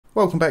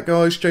Welcome back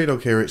guys,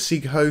 JDog here at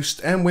SeekaHost,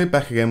 and we're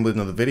back again with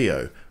another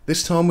video.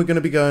 This time we're going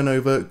to be going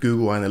over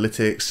Google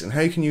Analytics and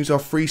how you can use our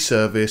free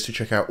service to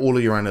check out all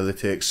of your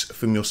analytics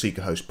from your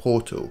SeekaHost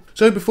portal.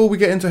 So before we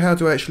get into how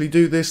to actually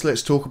do this,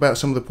 let's talk about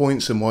some of the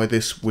points and why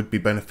this would be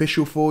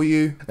beneficial for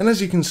you. And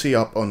as you can see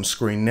up on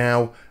screen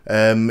now,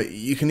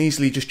 you can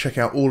easily just check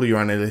out all of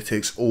your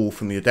analytics all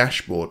from your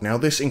dashboard. Now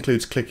this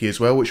includes Clicky as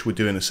well, which we'll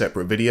do in a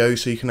separate video,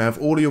 so you can have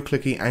all of your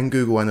Clicky and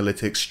Google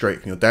Analytics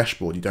straight from your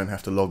dashboard. You don't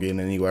have to log in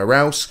anywhere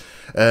else,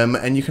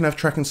 and you can have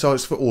tracking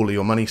sites for all of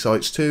your money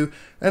sites too,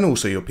 and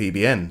also your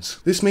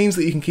PBNs. This means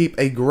that you can keep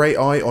a great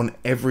eye on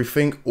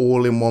everything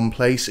all in one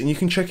place, and you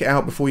can check it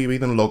out before you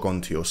even log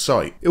on to your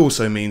site. It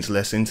also means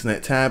less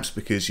internet tabs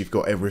because you've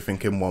got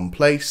everything in one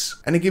place,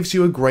 and it gives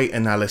you a great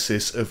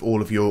analysis of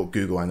all of your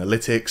Google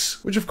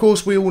Analytics, which of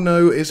course we all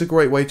know is a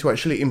great way to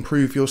actually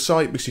improve your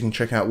site because you can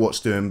check out what's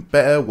doing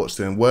better, what's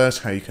doing worse,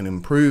 how you can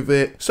improve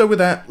it. So with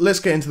that, let's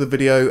get into the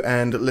video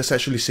and let's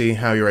actually see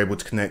how you're able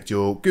to connect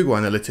your Google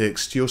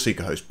Analytics to your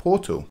SeekaHost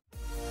portal.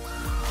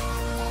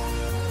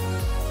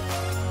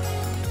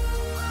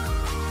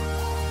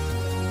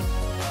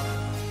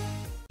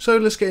 So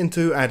let's get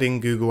into adding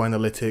Google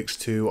Analytics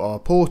to our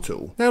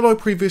portal. Now, like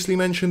previously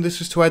mentioned,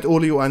 this is to add all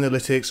of your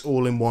analytics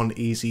all in one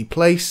easy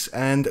place,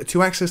 and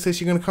to access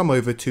this you're going to come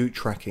over to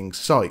tracking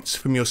sites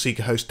from your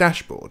SeekaHost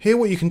dashboard. Here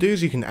what you can do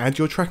is you can add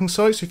your tracking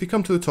sites. So if you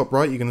come to the top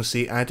right, you're going to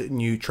see add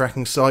new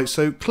tracking site,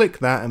 so click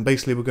that and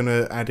basically we're going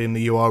to add in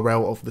the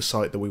URL of the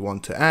site that we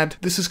want to add.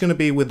 This is going to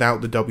be without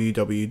the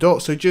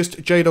www. So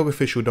just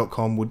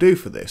jdogofficial.com will do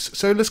for this.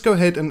 So let's go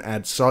ahead and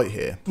add site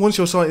here. Once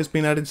your site has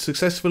been added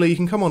successfully, you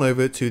can come on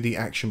over to the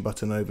action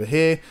button over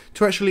here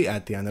to actually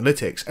add the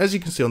analytics. As you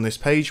can see on this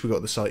page, we've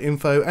got the site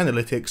info,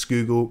 analytics,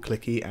 Google,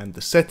 Clicky, and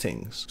the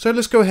settings. So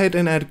let's go ahead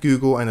and add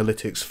Google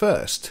Analytics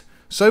first.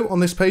 So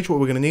on this page, what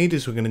we're going to need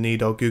is we're going to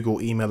need our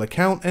Google email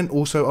account and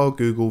also our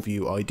Google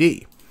View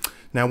ID.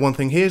 Now, one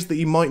thing here is that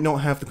you might not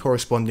have the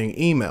corresponding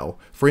email.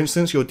 For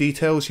instance, your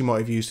details, you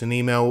might have used an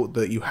email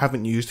that you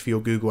haven't used for your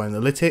Google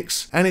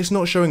Analytics, and it's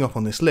not showing up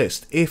on this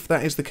list. If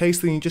that is the case,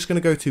 then you're just going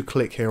to go to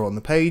click here on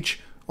the page.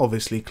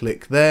 Obviously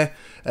click there,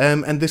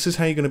 and this is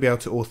how you're going to be able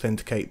to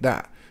authenticate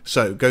that.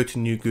 So go to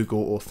new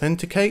Google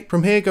Authenticate.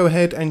 From here, go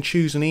ahead and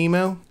choose an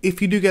email. If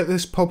you do get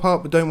this pop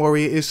up, don't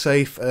worry, it is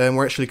safe.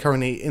 We're actually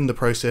currently in the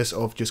process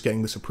of just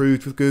getting this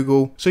approved with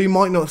Google, so you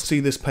might not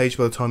see this page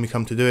by the time you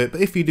come to do it,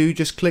 but if you do,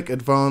 just click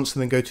advanced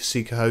and then go to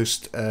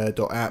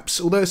SeekaHost.apps.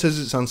 Although it says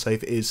it's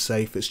unsafe, it is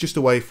safe. It's just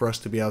a way for us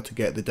to be able to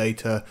get the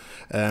data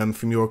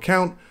from your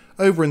account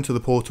over into the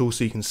portal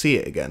so you can see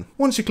it again.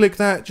 Once you click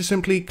that, just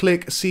simply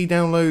click see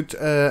download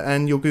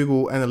and your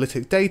Google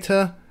Analytics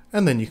data,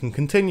 and then you can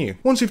continue.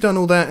 Once you've done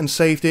all that and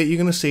saved it, you're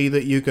going to see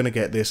that you're going to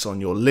get this on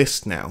your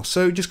list now.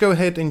 So just go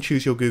ahead and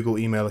choose your Google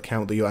email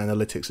account that your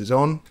analytics is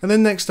on. And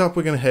then next up,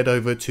 we're going to head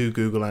over to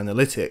Google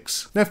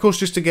Analytics. Now, of course,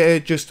 just to get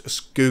it,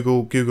 just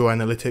Google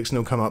Analytics and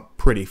it'll come up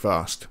pretty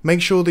fast.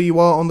 Make sure that you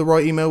are on the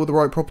right email with the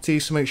right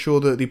properties, so make sure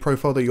that the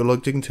profile that you're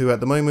logged into at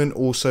the moment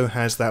also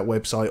has that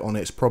website on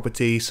its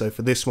property. So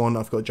for this one,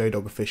 I've got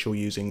JDog Official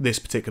using this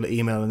particular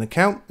email and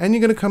account. And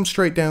you're going to come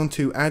straight down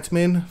to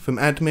admin. From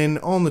admin,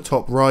 on the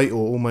top right,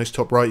 or almost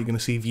top right, you're going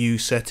to see view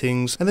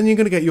settings, and then you're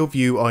going to get your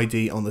view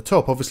ID on the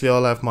top. Obviously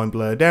I'll have mine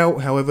blurred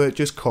out, however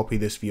just copy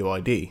this view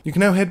ID. You can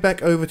now head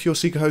back over to your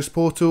SeekaHost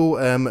portal,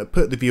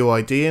 put the view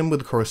ID in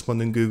with the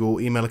corresponding Google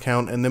email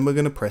account, and then we're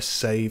going to press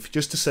save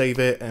just to save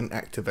it and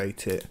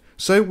activate it.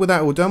 So with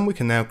that all done, we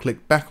can now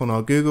click back on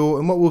our Google,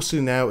 and what we'll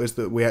see now is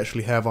that we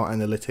actually have our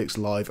analytics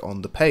live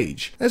on the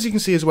page. As you can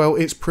see as well,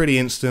 it's pretty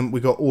instant. We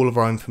got all of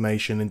our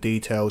information and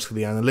details for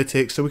the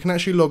analytics, so we can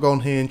actually log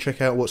on here and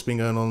check out what's been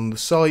going on the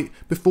site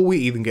before we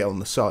even get on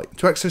the site.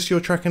 To access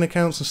your tracking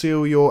accounts and see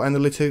all your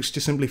analytics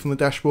just simply from the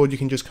dashboard, you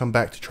can just come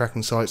back to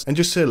tracking sites and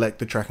just select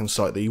the tracking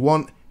site that you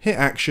want. Hit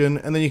action,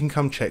 and then you can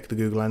come check the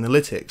Google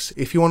Analytics.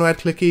 If you want to add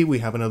Clicky, we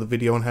have another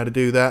video on how to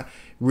do that.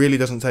 Really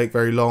doesn't take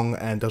very long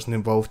and doesn't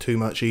involve too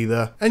much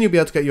either, and you'll be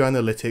able to get your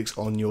analytics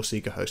on your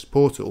SeekaHost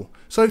portal.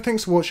 So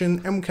thanks for watching,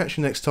 and we'll catch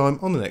you next time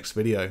on the next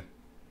video.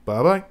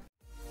 Bye bye.